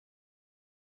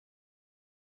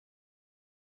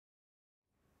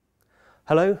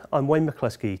Hello, I'm Wayne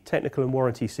McCluskey, Technical and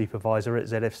Warranty Supervisor at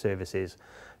ZF Services.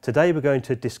 Today we're going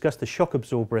to discuss the shock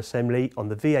absorber assembly on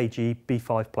the VAG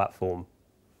B5 platform.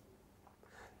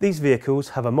 These vehicles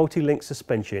have a multi-link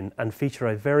suspension and feature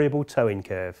a variable towing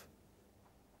curve.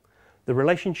 The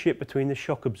relationship between the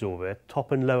shock absorber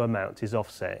top and lower mount is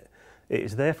offset. It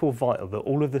is therefore vital that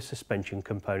all of the suspension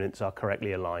components are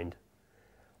correctly aligned.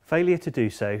 Failure to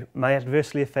do so may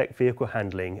adversely affect vehicle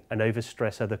handling and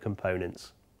overstress other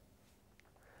components.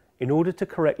 In order to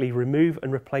correctly remove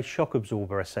and replace shock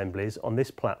absorber assemblies on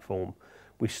this platform,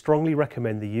 we strongly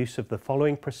recommend the use of the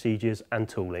following procedures and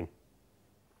tooling.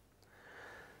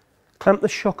 Clamp the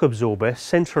shock absorber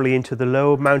centrally into the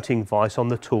lower mounting vise on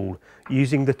the tool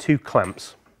using the two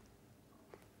clamps.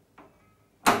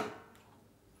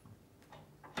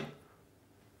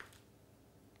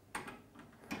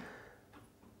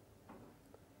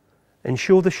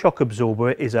 Ensure the shock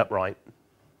absorber is upright.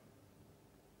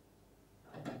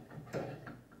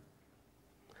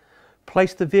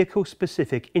 Place the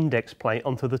vehicle-specific index plate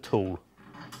onto the tool.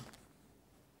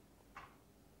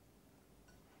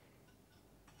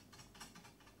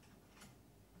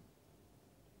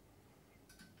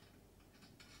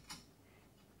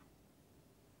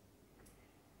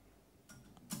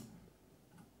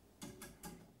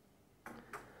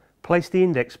 Place the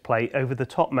index plate over the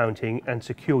top mounting and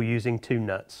secure using two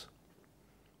nuts.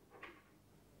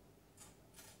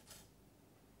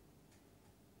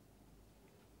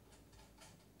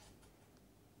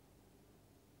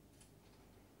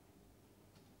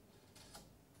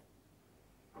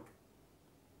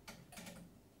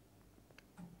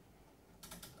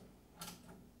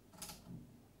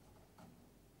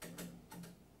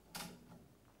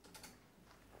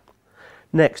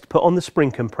 Next, put on the spring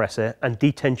compressor and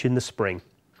detension the spring.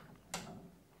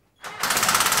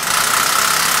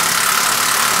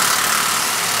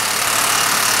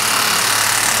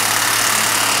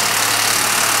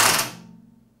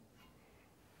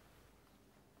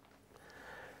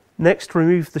 Next,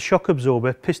 remove the shock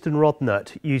absorber piston rod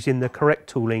nut using the correct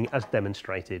tooling as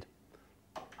demonstrated.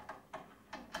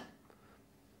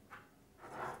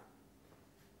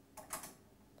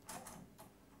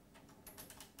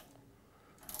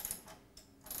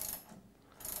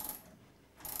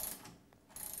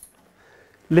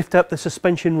 Lift up the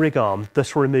suspension rig arm,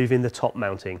 thus removing the top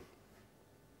mounting.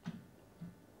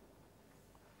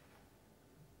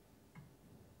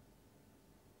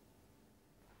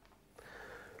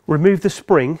 Remove the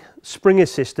spring, spring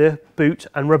assister, boot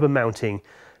and rubber mounting,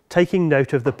 taking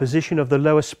note of the position of the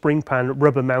lower spring pan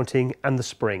rubber mounting and the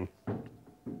spring.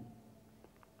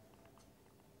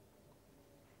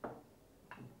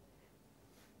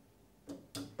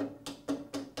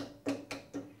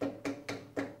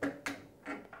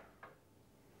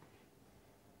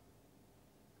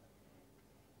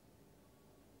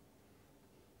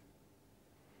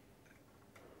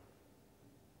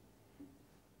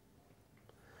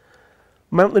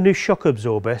 Mount the new shock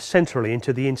absorber centrally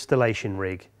into the installation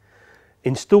rig.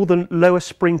 Install the lower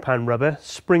spring pan rubber,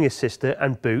 spring assister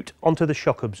and boot onto the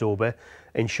shock absorber,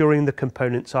 ensuring the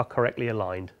components are correctly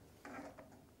aligned.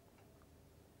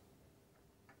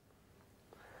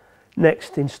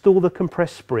 Next, install the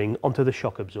compressed spring onto the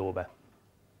shock absorber.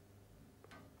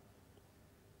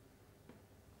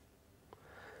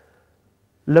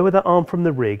 Lower the arm from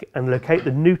the rig and locate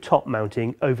the new top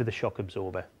mounting over the shock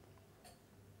absorber.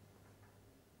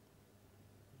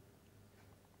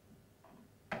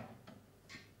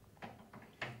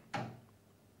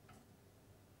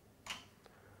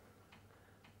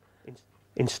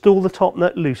 Install the top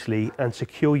nut loosely and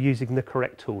secure using the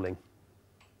correct tooling.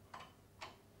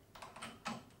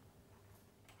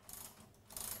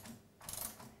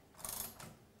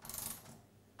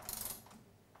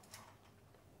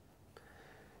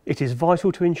 It is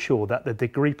vital to ensure that the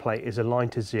degree plate is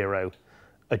aligned to 0.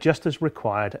 Adjust as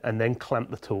required and then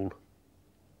clamp the tool.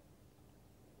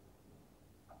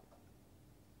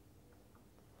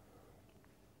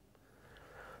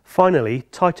 Finally,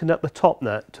 tighten up the top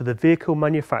nut to the vehicle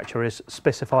manufacturer's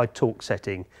specified torque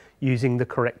setting using the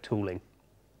correct tooling.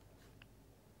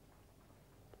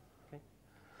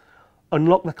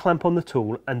 Unlock the clamp on the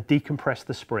tool and decompress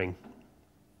the spring.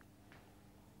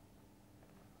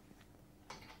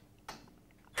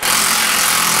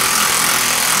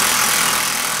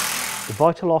 The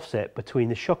vital offset between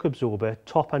the shock absorber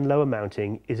top and lower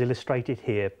mounting is illustrated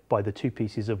here by the two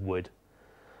pieces of wood.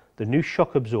 The new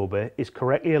shock absorber is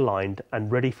correctly aligned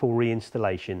and ready for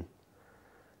reinstallation.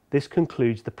 This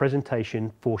concludes the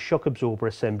presentation for shock absorber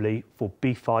assembly for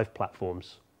B5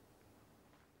 platforms.